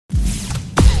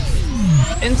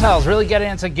Intel's really getting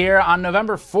into gear. On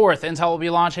November 4th, Intel will be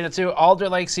launching its new Alder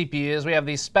Lake CPUs. We have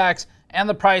the specs and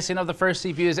the pricing of the first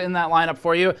CPUs in that lineup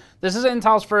for you. This is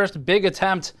Intel's first big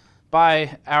attempt,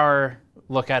 by our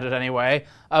look at it anyway,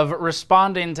 of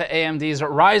responding to AMD's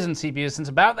Ryzen CPUs since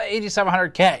about the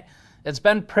 8700K. It's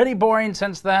been pretty boring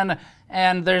since then,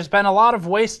 and there's been a lot of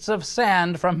wastes of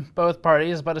sand from both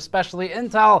parties, but especially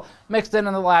Intel mixed in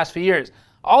the last few years.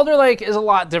 Alder Lake is a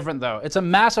lot different though. It's a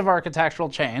massive architectural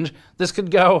change. This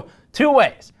could go two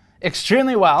ways.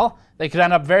 Extremely well, they could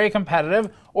end up very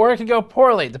competitive, or it could go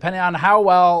poorly, depending on how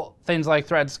well things like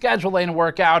thread scheduling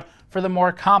work out for the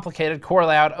more complicated core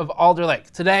layout of Alder Lake.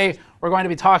 Today, we're going to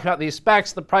be talking about these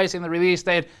specs, the pricing, the release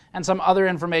date, and some other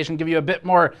information, give you a bit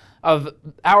more of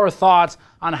our thoughts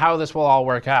on how this will all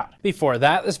work out. Before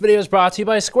that, this video is brought to you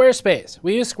by Squarespace.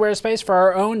 We use Squarespace for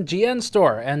our own GN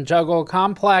store and juggle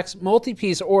complex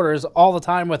multi-piece orders all the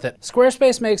time with it.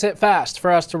 Squarespace makes it fast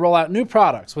for us to roll out new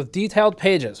products with detailed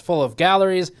pages full of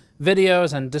galleries,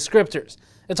 videos, and descriptors.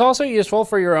 It's also useful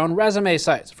for your own resume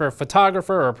sites, for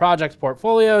photographer or project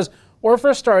portfolios, or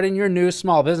for starting your new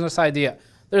small business idea.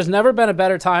 There's never been a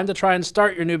better time to try and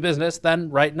start your new business than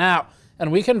right now,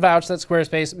 and we can vouch that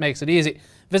Squarespace makes it easy.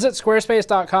 Visit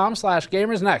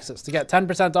squarespace.com/gamersnexus to get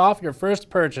 10% off your first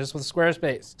purchase with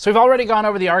Squarespace. So we've already gone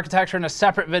over the architecture in a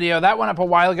separate video. That went up a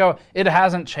while ago. It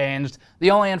hasn't changed.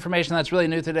 The only information that's really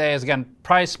new today is, again,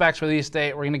 price, specs, release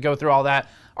date. We're going to go through all that.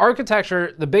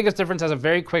 Architecture, the biggest difference, as a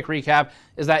very quick recap,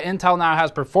 is that Intel now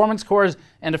has performance cores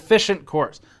and efficient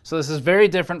cores. So this is very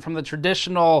different from the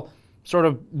traditional sort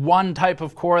of one type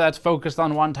of core that's focused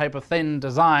on one type of thin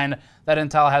design that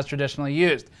Intel has traditionally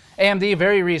used. AMD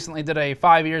very recently did a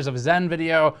 5 years of Zen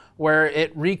video where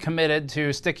it recommitted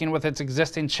to sticking with its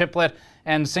existing chiplet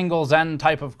and single Zen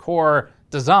type of core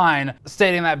design,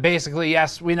 stating that basically,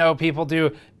 yes, we know people do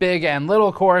big and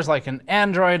little cores like an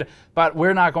Android, but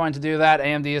we're not going to do that.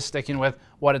 AMD is sticking with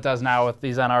what it does now with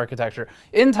the Zen architecture.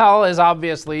 Intel is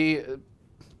obviously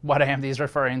what AMD is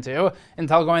referring to.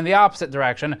 Intel going the opposite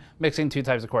direction, mixing two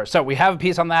types of cores. So we have a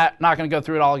piece on that. Not going to go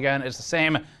through it all again. It's the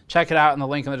same. Check it out in the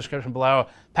link in the description below.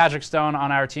 Patrick Stone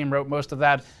on our team wrote most of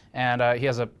that, and he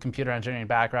has a computer engineering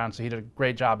background, so he did a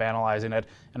great job analyzing it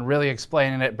and really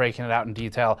explaining it, breaking it out in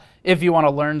detail if you want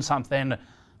to learn something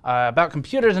about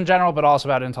computers in general, but also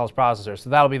about Intel's processors. So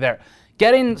that'll be there.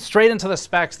 Getting straight into the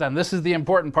specs then. This is the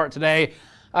important part today.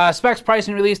 Specs,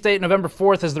 pricing, release date. November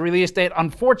 4th is the release date.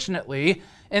 Unfortunately,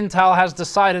 Intel has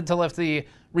decided to lift the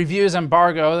reviews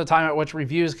embargo, the time at which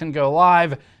reviews can go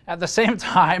live, at the same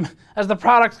time as the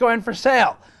product's going for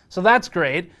sale. So that's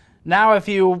great. Now if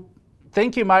you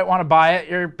think you might want to buy it,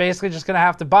 you're basically just going to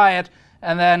have to buy it.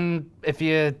 And then if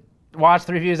you watch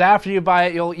the reviews after you buy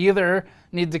it, you'll either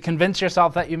need to convince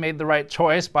yourself that you made the right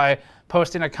choice by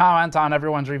posting a comment on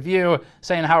everyone's review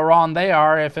saying how wrong they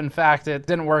are if in fact it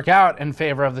didn't work out in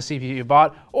favor of the CPU you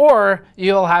bought, or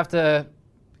you'll have to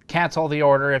cancel the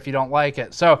order if you don't like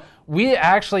it. So we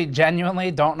actually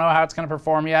genuinely don't know how it's going to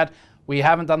perform yet. We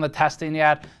haven't done the testing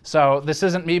yet, so this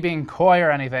isn't me being coy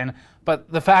or anything, but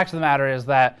the fact of the matter is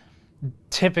that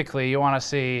typically you want to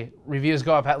see reviews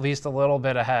go up at least a little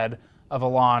bit ahead of a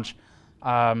launch,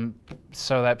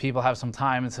 so that people have some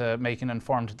time to make an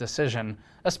informed decision,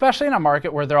 especially in a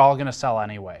market where they're all going to sell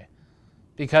anyway.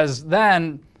 Because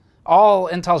then all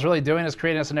Intel's really doing is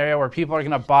creating a scenario where people are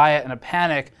going to buy it in a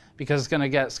panic because it's going to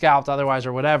get scalped otherwise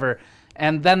or whatever,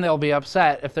 and then they'll be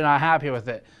upset if they're not happy with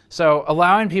it. So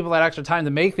allowing people that extra time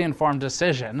to make the informed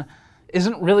decision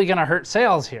isn't really going to hurt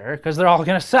sales here because they're all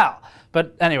going to sell.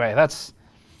 But anyway, that's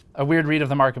a weird read of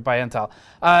the market by Intel.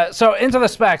 So into the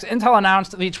specs. Intel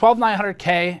announced the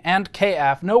 12900K and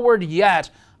KF. No word yet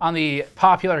on the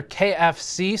popular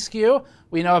KFC SKU.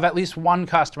 We know of at least one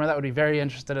customer that would be very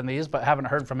interested in these, but haven't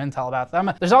heard from Intel about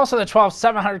them. There's also the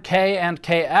 12700K and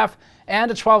KF, and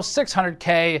a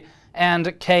 12600K and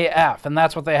KF, and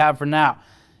that's what they have for now.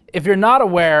 If you're not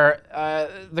aware,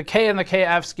 the K and the KF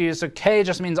SKUs, so K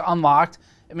just means unlocked.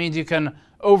 It means you can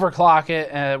overclock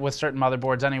it with certain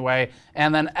motherboards anyway,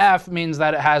 and then F means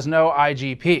that it has no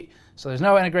IGP. So there's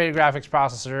no integrated graphics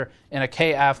processor in a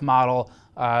KF model.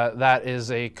 That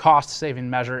is a cost-saving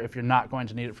measure if you're not going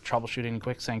to need it for troubleshooting,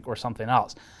 quick sync, or something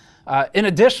else. In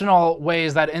additional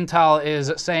ways that Intel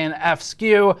is saying F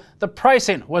SKU, the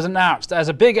pricing was announced as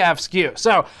a big F SKU.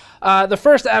 So the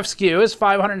first F SKU is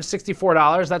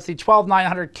 $564. That's the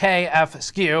 12900K F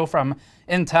SKU from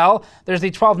Intel. There's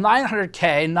the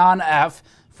 12900K non-F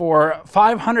for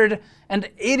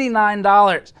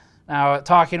 $589. Now,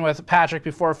 talking with Patrick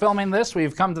before filming this,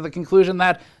 we've come to the conclusion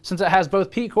that since it has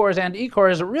both P cores and E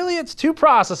cores, really it's two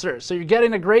processors, so you're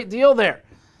getting a great deal there.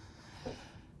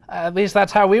 At least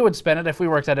that's how we would spin it if we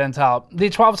worked at Intel. The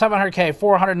 12700K,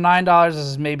 $409. This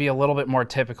is maybe a little bit more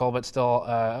typical, but still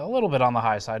a little bit on the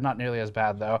high side. Not nearly as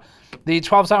bad, though. The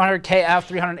 12700KF,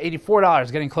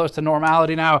 $384, getting close to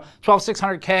normality now.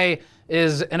 12600K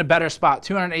is in a better spot,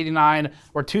 $289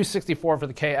 or $264 for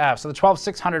the KF. So the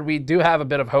 12600 we do have a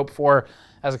bit of hope for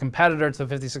as a competitor to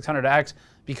the 5600X,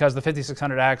 because the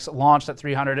 5600X launched at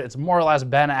 $300. It's more or less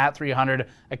been at $300,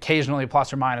 occasionally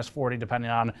plus or minus 40,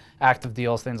 depending on active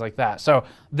deals, things like that. So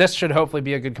this should hopefully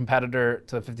be a good competitor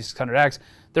to the 5600X.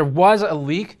 There was a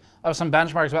leak of some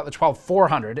benchmarks about the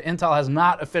 12400. Intel has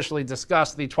not officially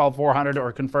discussed the 12400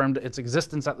 or confirmed its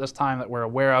existence at this time that we're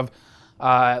aware of,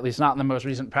 at least not in the most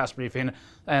recent press briefing.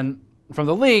 And from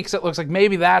the leaks, it looks like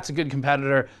maybe that's a good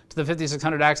competitor to the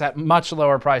 5600X at much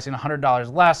lower pricing,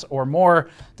 $100 less or more,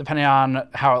 depending on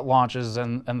how it launches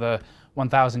and the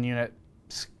 1,000 unit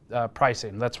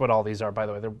pricing. That's what all these are, by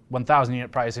the way. They're 1,000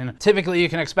 unit pricing. Typically, you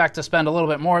can expect to spend a little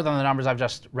bit more than the numbers I've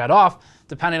just read off,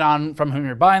 depending on from whom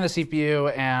you're buying the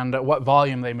CPU and what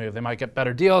volume they move. They might get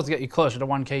better deals to get you closer to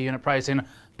 1K unit pricing,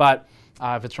 but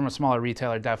if it's from a smaller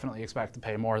retailer, definitely expect to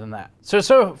pay more than that.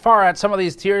 So far at some of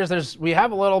these tiers, we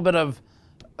have a little bit of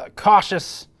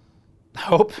cautious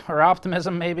hope or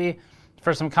optimism maybe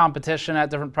for some competition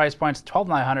at different price points.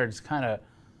 12900 is kind of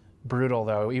brutal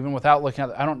though, even without looking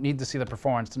at I don't need to see the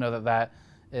performance to know that that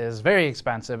is very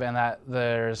expensive and that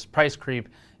there's price creep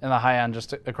in the high end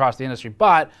just across the industry.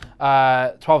 But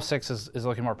 12600 is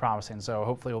looking more promising, so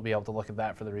hopefully we'll be able to look at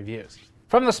that for the reviews.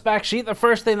 From the spec sheet, the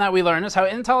first thing that we learn is how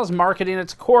Intel is marketing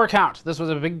its core count. This was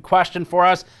a big question for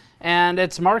us, and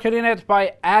it's marketing it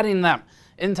by adding them.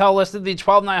 Intel listed the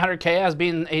 12900K as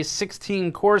being a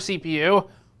 16-core CPU,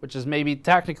 which is maybe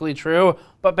technically true,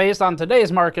 but based on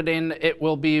today's marketing, it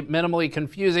will be minimally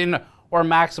confusing or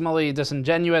maximally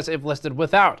disingenuous if listed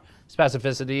without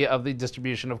specificity of the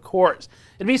distribution of cores.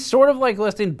 It'd be sort of like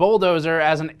listing Bulldozer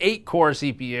as an 8-core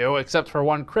CPU, except for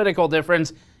one critical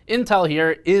difference. Intel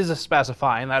here is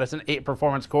specifying that it's an 8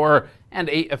 performance core and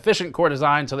 8 efficient core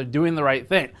design, so they're doing the right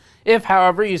thing. If,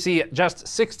 however, you see just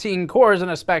 16 cores in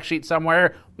a spec sheet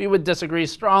somewhere, we would disagree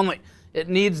strongly. It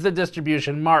needs the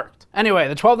distribution marked. Anyway,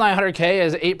 the 12900K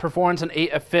is 8 performance and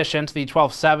 8 efficient. The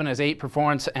 127 is 8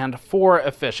 performance and 4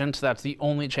 efficient. That's the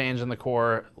only change in the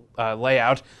core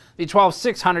layout. The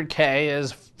 12600K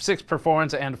is 6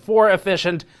 performance and 4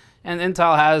 efficient. And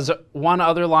Intel has one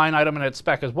other line item in its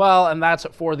spec as well, and that's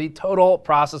for the total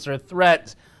processor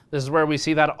threads. This is where we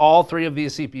see that all 3 of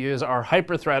these CPUs are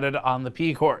hyper-threaded on the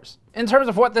P cores. In terms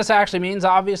of what this actually means,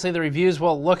 obviously the reviews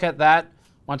will look at that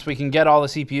once we can get all the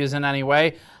CPUs in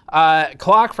anyway.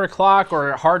 Clock for clock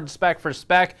or hard spec for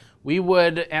spec, we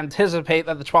would anticipate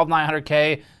that the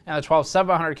 12900K and the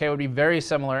 12700K would be very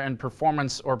similar in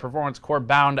performance or performance core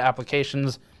bound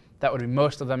applications. That would be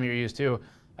most of them you're used to,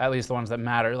 at least the ones that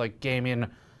matter, like gaming,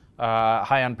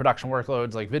 high-end production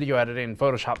workloads like video editing,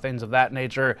 Photoshop, things of that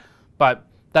nature. But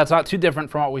that's not too different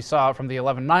from what we saw from the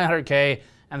 11900K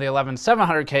and the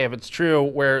 11700K, if it's true,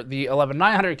 where the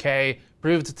 11900K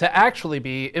proved to actually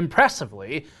be,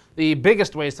 impressively, the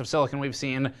biggest waste of silicon we've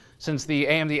seen since the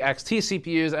AMD XT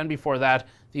CPUs, and before that,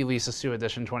 the Lisa Su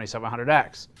Edition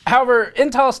 2700X. However,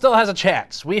 Intel still has a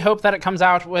chance. We hope that it comes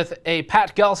out with a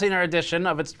Pat Gelsinger edition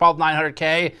of its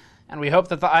 12900K, and we hope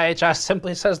that the IHS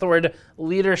simply says the word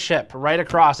leadership right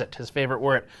across it, his favorite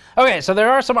word. Okay, so there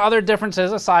are some other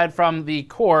differences aside from the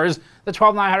cores. The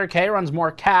 12900K runs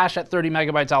more cache at 30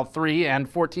 megabytes L3 and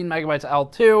 14 megabytes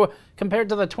L2 compared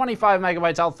to the 25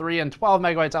 megabytes L3 and 12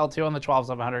 megabytes L2 on the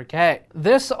 12700K.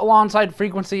 This, alongside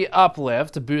frequency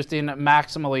uplift, boosting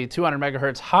maximally 200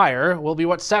 megahertz higher, will be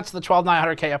what sets the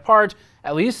 12900K apart,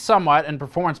 at least somewhat, in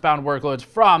performance-bound workloads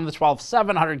from the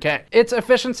 12700K. Its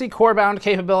efficiency core-bound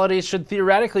capabilities should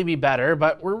theoretically be better,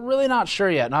 but we're really not sure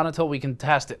yet, not until we can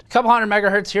test it. A couple hundred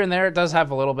megahertz here and there, it does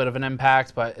have a little bit of an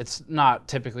impact, but it's not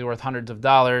typically worth hundreds of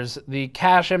dollars. The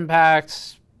cache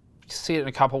impact, you see it in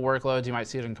a couple workloads. You might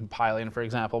see it in compiling, for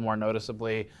example, more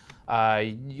noticeably.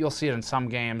 You'll see it in some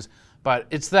games, but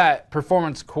it's that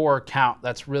performance core count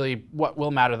that's really what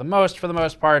will matter the most for the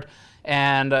most part,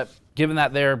 and given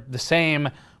that they're the same,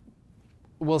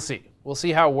 we'll see. We'll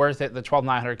see how worth it the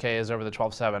 12900K is over the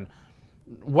 127.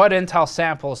 What Intel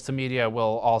samples to media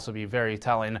will also be very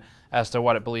telling as to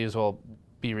what it believes will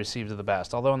be received the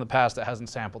best, although in the past it hasn't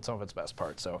sampled some of its best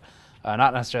parts, so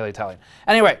not necessarily telling.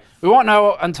 Anyway, we won't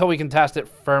know until we can test it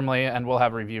firmly, and we'll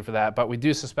have a review for that, but we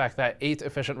do suspect that 8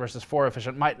 efficient versus 4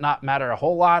 efficient might not matter a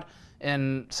whole lot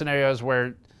in scenarios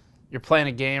where you're playing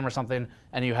a game or something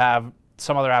and you have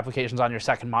some other applications on your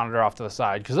second monitor off to the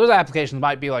side, because those applications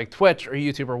might be like Twitch or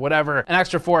YouTube or whatever. An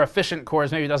extra 4 efficient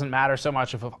cores maybe doesn't matter so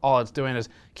much if all it's doing is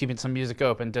keeping some music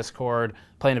open, Discord,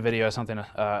 playing a video, something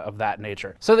of that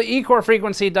nature. So the E-core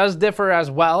frequency does differ as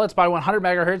well. It's by 100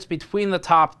 megahertz between the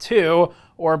top two,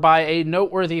 or by a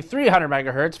noteworthy 300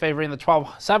 megahertz, favoring the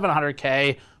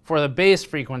 12700K for the base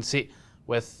frequency.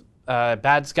 With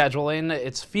bad scheduling,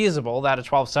 it's feasible that a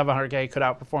 12700K could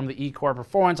outperform the E-core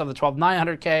performance of the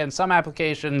 12900K. In some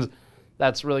applications,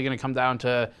 that's really going to come down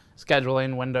to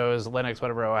scheduling, Windows, Linux,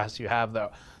 whatever OS you have,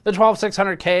 though. The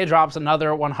 12600K drops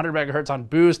another 100 megahertz on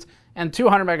boost and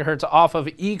 200 megahertz off of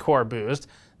E-core boost.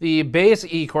 The base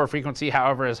E-core frequency,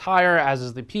 however, is higher, as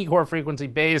is the P-core frequency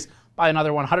base, by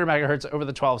another 100 megahertz over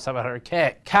the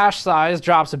 12700K. Cache size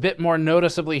drops a bit more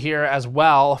noticeably here as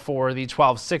well for the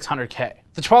 12600K.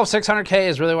 The 12600K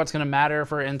is really what's going to matter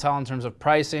for Intel in terms of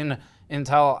pricing.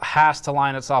 Intel has to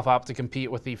line itself up to compete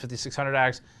with the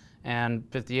 5600X and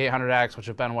 5800X, which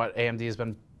have been what AMD has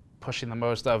been pushing the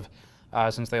most of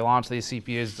since they launched these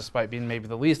CPUs, despite being maybe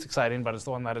the least exciting, but it's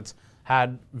the one that it's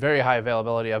had very high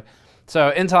availability of.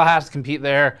 So Intel has to compete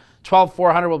there.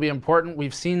 12400 will be important.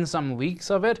 We've seen some leaks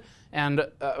of it, and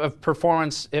of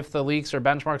performance, if the leaks or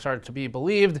benchmarks are to be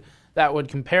believed, that would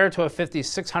compare to a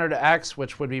 5600X,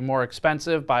 which would be more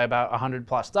expensive by about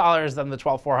 $100+ than the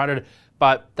 12400,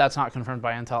 but that's not confirmed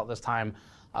by Intel at this time,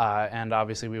 and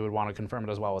obviously we would want to confirm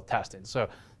it as well with testing. So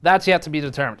that's yet to be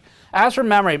determined. As for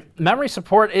memory, memory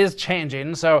support is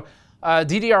changing. So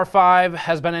DDR5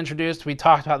 has been introduced. We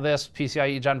talked about this,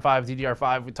 PCIe Gen 5,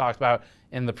 DDR5, we talked about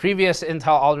in the previous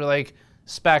Intel Alder Lake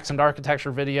specs and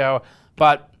architecture video,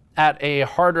 but at a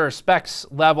harder specs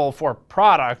level for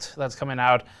product that's coming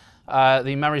out,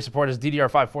 the memory support is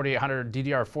DDR5 4800,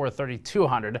 DDR4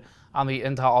 3200 on the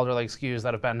Intel Alder Lake SKUs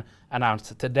that have been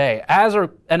announced today. As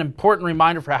an important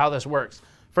reminder for how this works,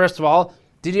 first of all,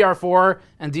 DDR4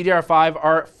 and DDR5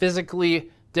 are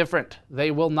physically different.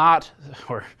 They will not,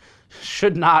 or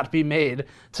should not, be made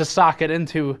to socket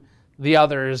into the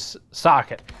other's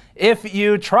socket. If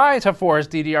you try to force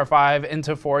DDR5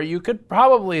 into 4, you could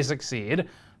probably succeed,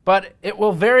 but it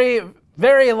will very,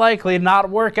 very likely not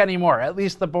work anymore, at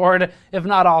least the board, if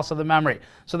not also the memory.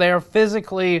 So they are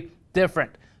physically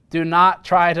different. Do not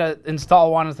try to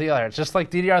install one into the other. It's just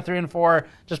like DDR3 and 4,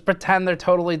 just pretend they're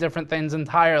totally different things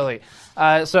entirely.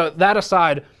 So that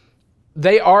aside,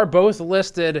 they are both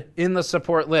listed in the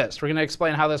support list. We're going to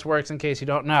explain how this works in case you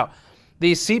don't know.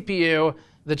 The CPU,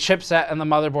 the chipset, and the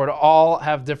motherboard all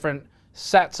have different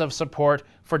sets of support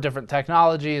for different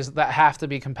technologies that have to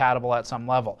be compatible at some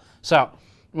level. So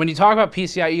when you talk about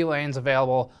PCIe lanes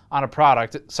available on a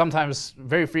product, sometimes,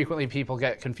 very frequently, people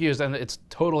get confused, and it's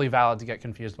totally valid to get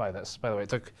confused by this. By the way, it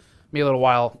took me a little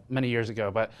while, many years ago,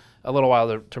 but a little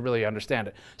while to really understand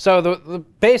it. So the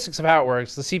basics of how it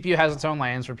works: the CPU has its own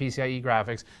lanes for PCIe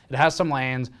graphics. It has some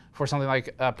lanes for something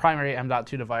like a primary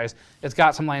M.2 device. It's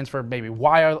got some lanes for maybe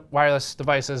wireless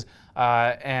devices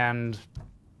and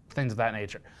things of that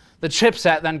nature. The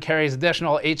chipset then carries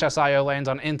additional HSIO lanes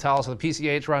on Intel, so the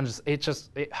PCH runs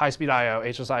high-speed I/O,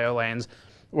 HSIO lanes,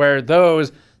 where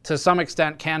those, to some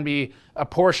extent, can be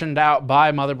apportioned out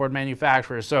by motherboard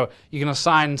manufacturers. So you can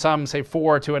assign some, say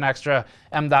 4, to an extra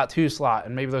M.2 slot,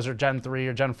 and maybe those are Gen 3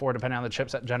 or Gen 4, depending on the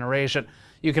chipset generation.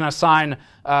 You can assign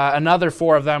another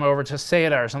 4 of them over to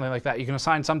SATA or something like that. You can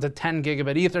assign some to 10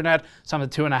 gigabit Ethernet, some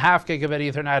to 2.5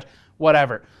 gigabit Ethernet,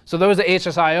 whatever. So those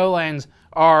HSIO lanes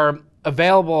are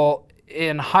available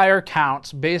in higher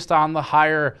counts based on the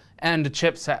higher end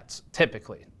chipsets,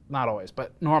 typically. Not always,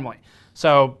 but normally.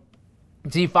 So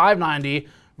D590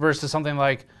 versus something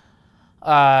like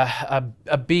a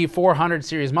B400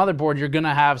 series motherboard, you're going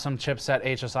to have some chipset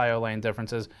HSIO lane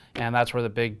differences, and that's where the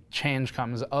big change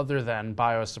comes, other than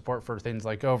BIOS support for things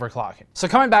like overclocking. So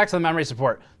coming back to the memory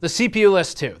support, the CPU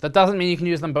lists too. That doesn't mean you can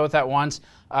use them both at once.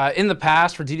 In the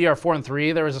past, for DDR4 and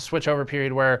 3, there was a switchover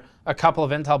period where a couple of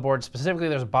Intel boards, specifically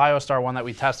there's a BioStar one that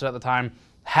we tested at the time,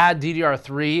 had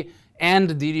DDR3 and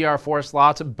DDR4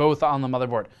 slots both on the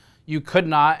motherboard. You could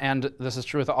not, and this is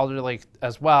true with Alder Lake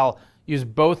as well, use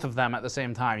both of them at the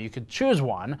same time. You could choose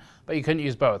one, but you couldn't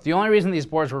use both. The only reason these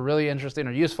boards were really interesting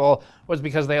or useful was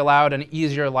because they allowed an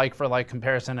easier like-for-like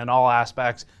comparison in all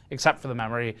aspects, except for the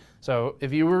memory. So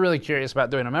if you were really curious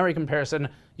about doing a memory comparison,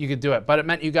 you could do it. But it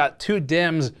meant you got 2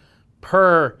 DIMMs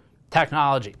per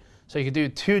technology. So you could do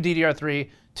 2 DDR3,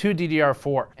 2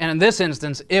 DDR4. And in this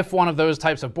instance, if one of those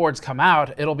types of boards come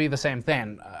out, it'll be the same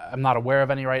thing. I'm not aware of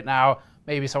any right now.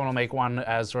 Maybe someone will make one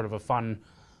as sort of a fun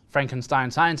Frankenstein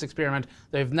science experiment.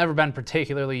 They've never been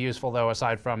particularly useful, though,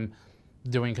 aside from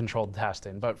doing controlled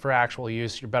testing. But for actual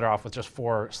use, you're better off with just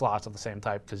 4 slots of the same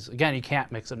type, because, again, you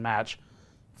can't mix and match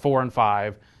 4 and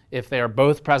 5. If they are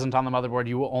both present on the motherboard,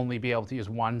 you will only be able to use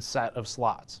one set of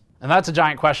slots. And that's a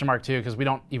giant question mark too, because we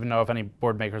don't even know if any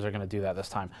board makers are going to do that this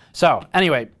time. So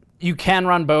anyway, you can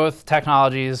run both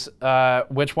technologies.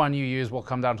 Which one you use will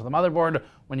come down to the motherboard.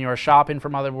 When you are shopping for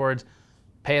motherboards,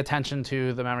 pay attention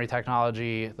to the memory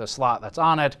technology, the slot that's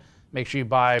on it. Make sure you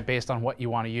buy based on what you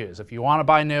want to use. If you want to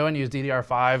buy new and use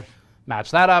DDR5,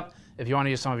 match that up. If you want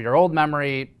to use some of your old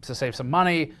memory to save some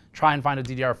money, try and find a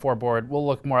DDR4 board. We'll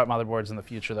look more at motherboards in the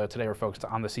future, though. Today we're focused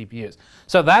on the CPUs.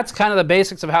 So that's kind of the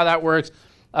basics of how that works.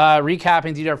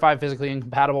 Recapping, DDR5 physically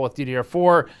incompatible with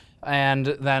DDR4, and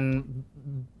then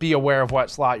be aware of what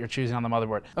slot you're choosing on the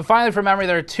motherboard. And finally, for memory,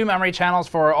 there are 2 memory channels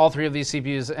for all 3 of these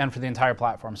CPUs and for the entire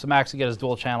platform. So max you get is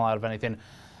dual channel out of anything.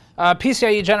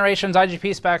 PCIe generations,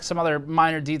 IGP specs, some other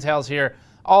minor details here.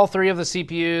 All 3 of the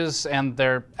CPUs and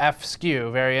their F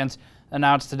SKU variants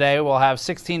announced today will have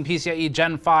 16 PCIe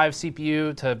Gen 5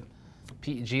 CPU to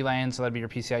PEG lanes, so that'd be your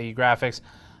PCIe graphics.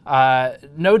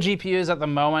 No GPUs at the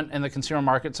moment in the consumer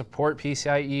market support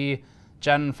PCIe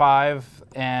Gen 5,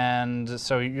 and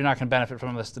so you're not going to benefit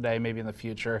from this today, maybe in the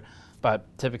future, but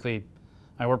typically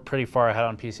we're pretty far ahead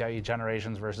on PCIe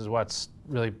generations versus what's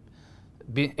really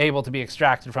able to be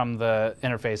extracted from the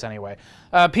interface anyway.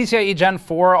 PCIe Gen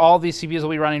 4, all these CPUs will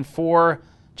be running 4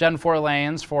 Gen 4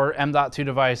 lanes for M.2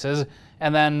 devices,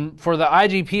 and then for the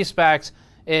IGP specs,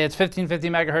 it's 1550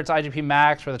 megahertz IGP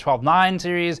max for the 12.9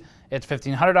 series, it's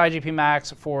 1500 IGP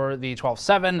max for the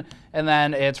 12.7, and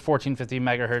then it's 1450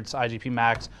 megahertz IGP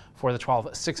max for the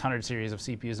 12.600 series of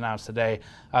CPUs announced today.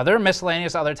 There are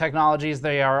miscellaneous other technologies.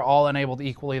 They are all enabled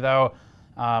equally, though.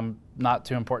 Not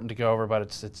too important to go over, but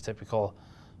it's typical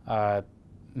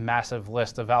massive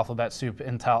list of alphabet soup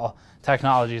Intel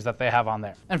technologies that they have on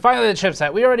there. And finally, the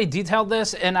chipset. We already detailed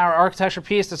this in our architecture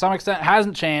piece. To some extent, it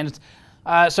hasn't changed.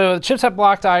 So the chipset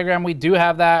block diagram, we do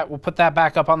have that. We'll put that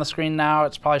back up on the screen now.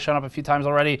 It's probably shown up a few times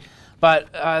already.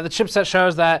 But the chipset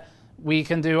shows that we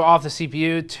can do off the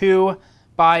CPU 2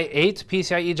 by 8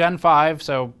 PCIe Gen 5.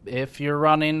 So if you're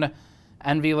running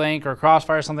NVLink or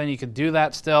Crossfire or something, you could do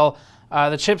that still.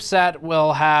 The chipset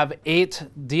will have 8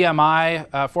 DMI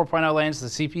 4.0 lanes to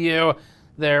the CPU.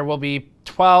 There will be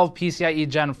 12 PCIe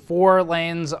Gen 4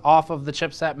 lanes off of the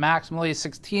chipset maximally,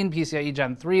 16 PCIe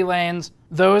Gen 3 lanes.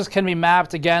 Those can be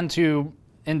mapped again to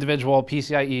individual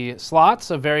PCIe slots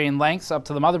of varying lengths up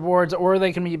to the motherboards, or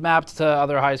they can be mapped to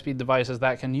other high-speed devices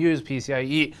that can use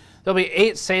PCIe. There'll be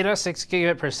 8 SATA 6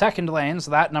 gigabit per second lanes,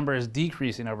 so that number is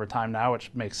decreasing over time now, which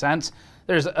makes sense.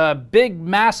 There's a big,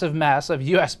 massive mess of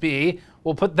USB.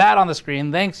 We'll put that on the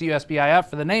screen. Thanks USB-IF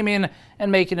for the naming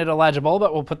and making it illegible,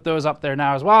 but we'll put those up there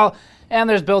now as well. And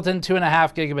there's built-in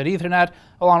 2.5 gigabit Ethernet,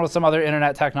 along with some other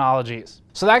internet technologies.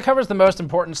 So that covers the most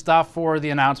important stuff for the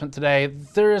announcement today.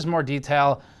 There is more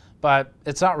detail, but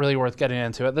it's not really worth getting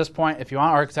into at this point. If you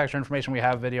want architecture information, we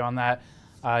have a video on that.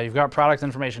 You've got product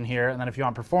information here, and then if you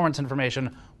want performance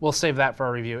information, we'll save that for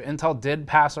a review. Intel did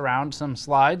pass around some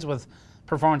slides with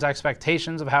performance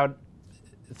expectations of how it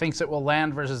thinks it will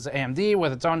land versus AMD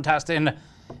with its own testing.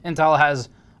 Intel has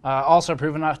also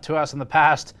proven to us in the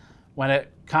past when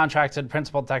it contracted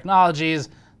Principal Technologies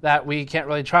that we can't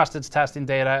really trust its testing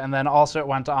data, and then also it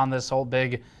went on this whole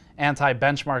big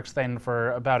anti-benchmarks thing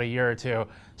for about a year or two.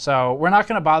 So we're not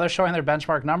going to bother showing their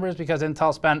benchmark numbers because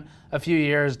Intel spent a few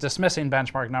years dismissing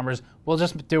benchmark numbers. We'll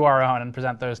just do our own and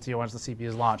present those to you once the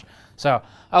CPUs launch. So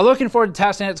looking forward to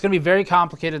testing it. It's going to be very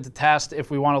complicated to test if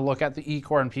we want to look at the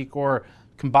E-core and P-core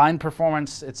combined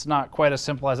performance. It's not quite as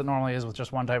simple as it normally is with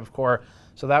just one type of core.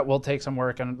 So that will take some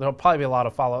work, and there'll probably be a lot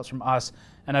of follow-ups from us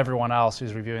and everyone else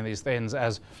who's reviewing these things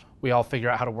as we all figure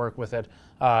out how to work with it,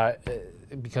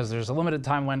 because there's a limited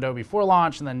time window before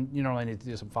launch, and then you normally need to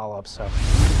do some follow-ups. So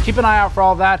keep an eye out for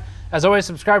all of that. As always,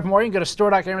 subscribe for more. You can go to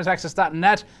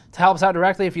store.gamersnexus.net to help us out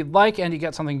directly if you'd like, and you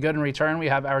get something good in return. We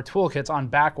have our toolkits on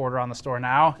back order on the store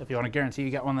now. If you want to guarantee you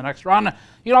get one the next run,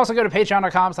 you can also go to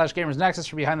patreon.com/gamersnexus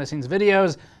for behind-the-scenes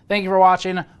videos. Thank you for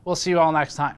watching. We'll see you all next time.